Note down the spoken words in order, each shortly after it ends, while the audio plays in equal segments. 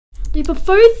Leap of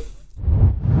faith.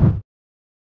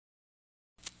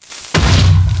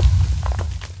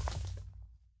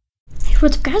 Hey,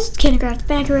 what's up guys, it's Kindergarten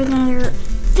back here with another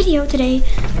video. Today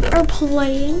we're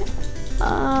playing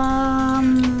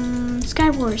Sky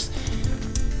Wars.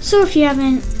 So if you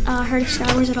haven't heard of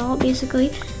Sky Wars at all, basically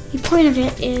the point of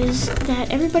it is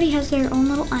that everybody has their own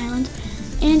little island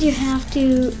and you have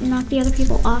to knock the other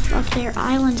people off of their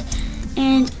island,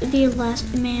 and the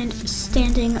last man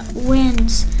standing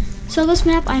wins. So this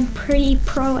map I'm pretty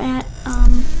pro at,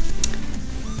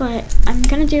 but I'm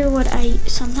gonna do what I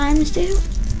sometimes do.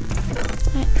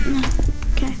 No,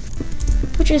 okay.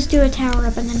 Which is do a tower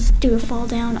up and then do a fall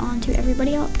down onto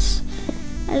everybody else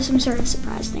as some sort of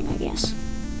surprise thing, I guess.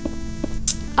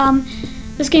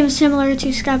 This game is similar to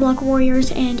Skyblock Warriors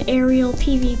and Aerial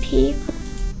PvP.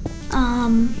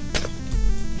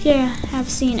 If you have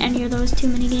seen any of those two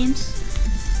mini games.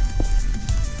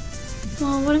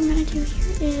 Well, what I'm gonna do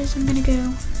here is I'm gonna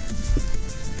go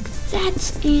like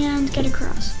that and get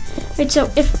across. Right,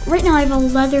 so if right now I have a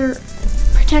leather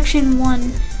protection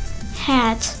 1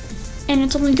 hat and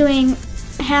it's only doing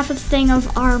half a thing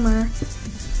of armor,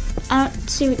 I don't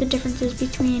see what the difference is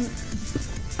between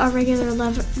a regular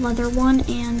leather one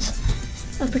and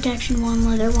a protection 1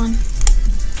 leather one.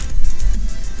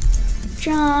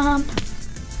 Jump.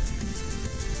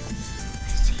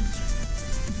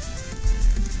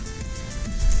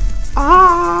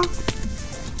 Ah!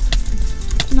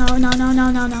 No.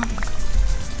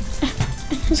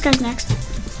 This guy's next.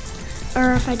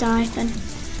 Or if I die, then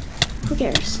who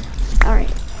cares?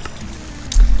 Alright.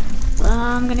 Well,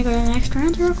 I'm gonna go to the next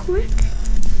round real quick.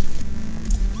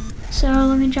 So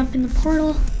let me jump in the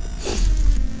portal.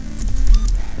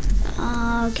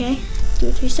 Okay, do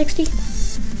a 360.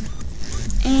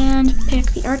 And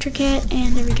pick the archer kit,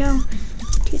 and there we go.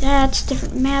 Do that,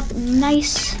 different map,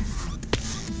 nice.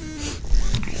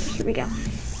 Alright, here we go.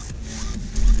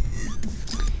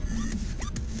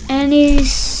 And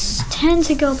these tend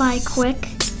to go by quick.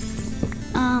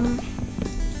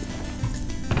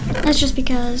 That's just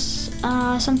because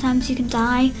sometimes you can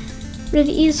die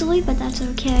really easily, but that's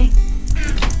okay.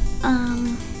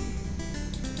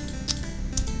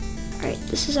 Alright,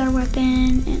 this is our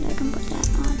weapon, and I can put that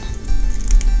on.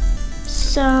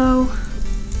 So,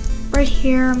 right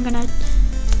here, I'm gonna,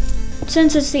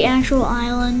 since it's the actual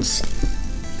islands,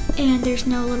 and there's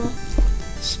no little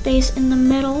space in the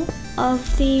middle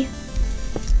of the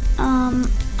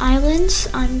islands,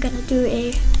 I'm gonna do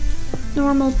a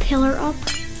normal pillar up,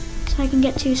 so I can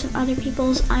get to some other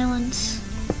people's islands.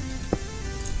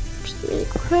 Just really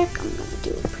quick, I'm gonna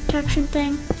do a protection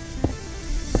thing.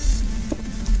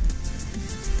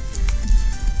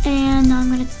 And now I'm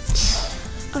gonna,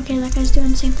 okay, that guy's doing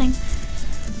the same thing.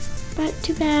 But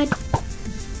too bad.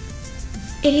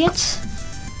 Idiots.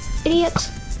 Idiots.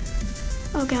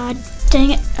 Oh god,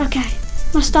 dang it. Okay,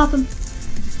 must stop him.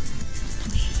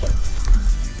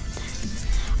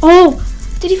 Oh,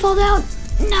 did he fall down?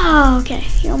 No, okay,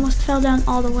 he almost fell down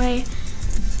all the way.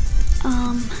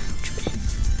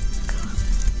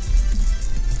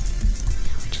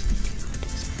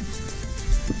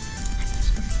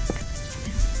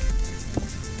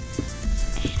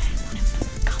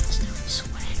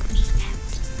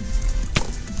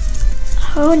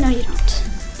 Oh, no you don't.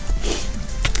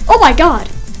 Oh my god!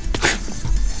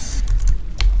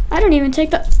 I don't even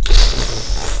take that.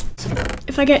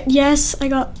 If I get, yes, I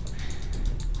got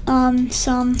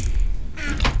some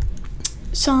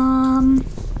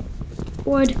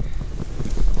wood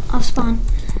off spawn.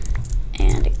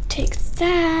 And I take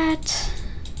that.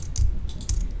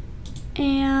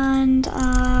 And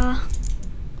let's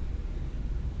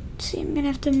see, I'm gonna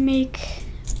have to make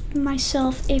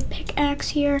myself a pickaxe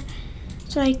here,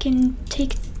 so I can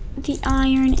take the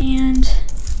iron and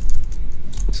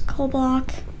skull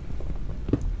block.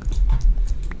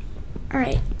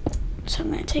 Alright, so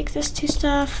I'm gonna take this 2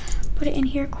 stuff, put it in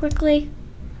here quickly,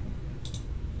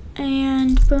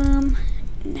 and boom.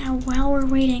 Now while we're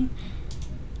waiting,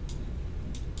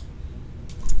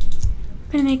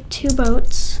 I'm gonna make 2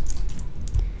 boats.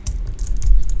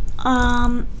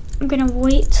 I'm gonna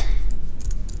wait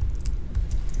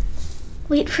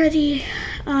for the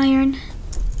iron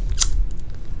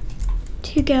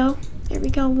to go. There we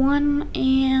go, 1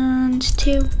 and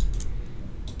 2.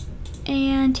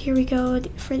 And here we go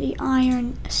for the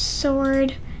iron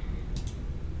sword.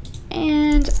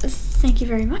 And thank you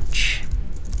very much.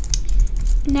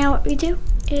 Now what we do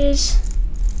is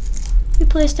we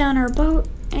place down our boat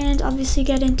and obviously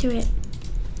get into it.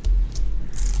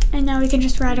 And now we can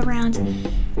just ride around.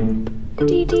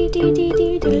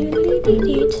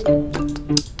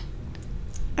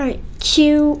 Alright,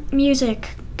 cue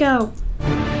music. Go.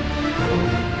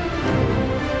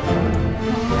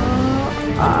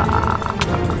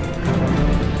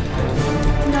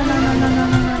 No, no, no, no, no, no,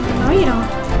 no, no, no, you don't.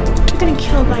 You're getting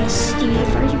killed by a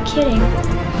Steve. Are you kidding?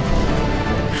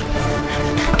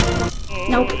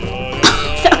 Nope.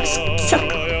 That was so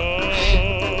cool.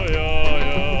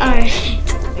 Alright.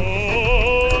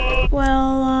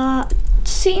 Well,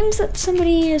 seems that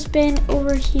somebody has been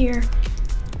over here.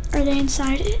 Are they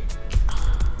inside it?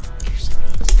 Oh, there's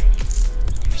somebody inside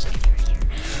it. There's somebody right here.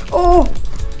 Oh!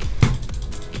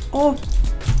 Oh!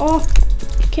 Oh!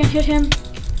 Can't hit him.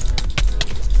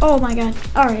 Oh my god.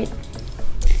 Alright.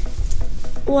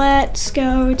 Let's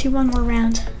go to one more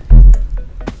round.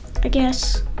 I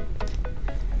guess.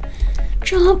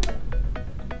 Jump.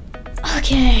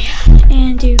 Okay.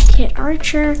 And do Kit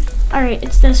Archer. Alright,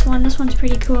 it's this one. This one's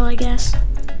pretty cool, I guess.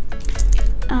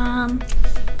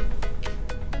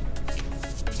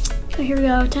 So here we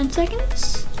go. 10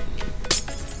 seconds.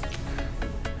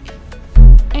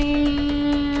 And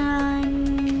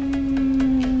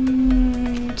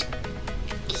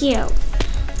go.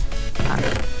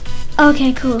 Alright.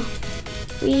 Okay, cool.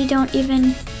 We don't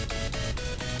even,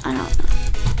 I don't know.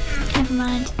 Never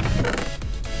mind.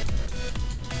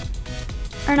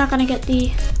 We're not gonna get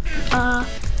the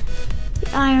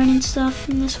iron and stuff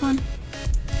from this one.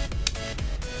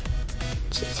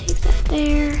 So take that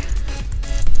there.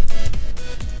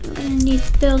 We're gonna need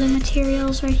building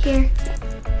materials right here.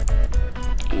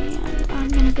 And I'm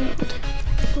gonna build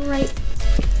right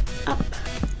up.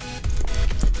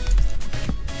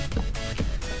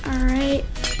 Alright.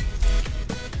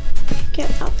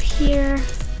 Get up here.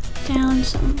 Down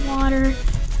some water.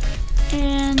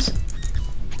 And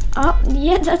oh,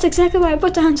 yeah, that's exactly why I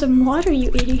put down some water, you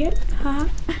idiot. Huh?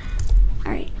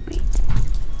 Alright, wait.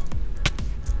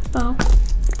 Bow.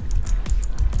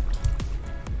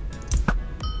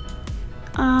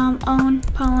 Own,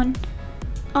 pawn.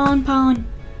 Own, pawn.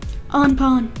 Own,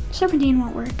 pawn. Serpentine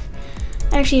won't work.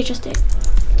 Actually, it just did.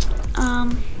 We're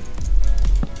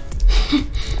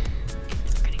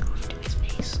gonna go over to his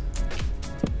base.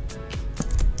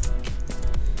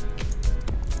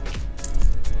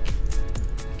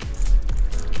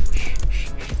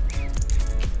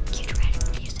 Cue dramatic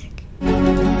music.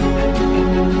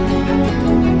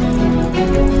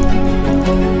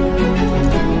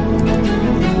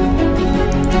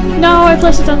 No, I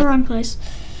placed it on the wrong place.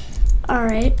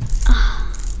 Alright.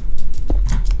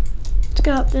 Let's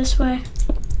go up this way.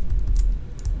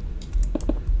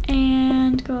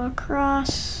 And go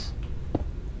across.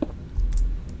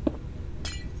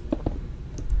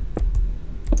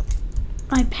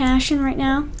 My passion right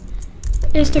now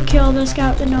is to kill this guy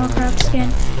with the Noah Craft skin.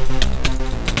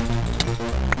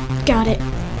 Got it.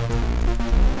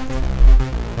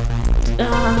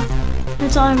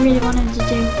 That's all I really wanted to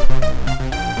do.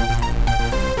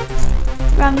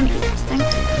 I'm gonna eat this thing.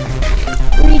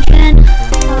 Regen.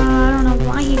 I don't know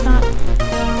why he thought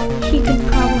he could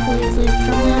probably live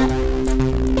from that.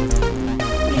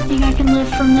 I think I can live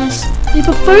from this. Leap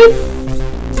of faith!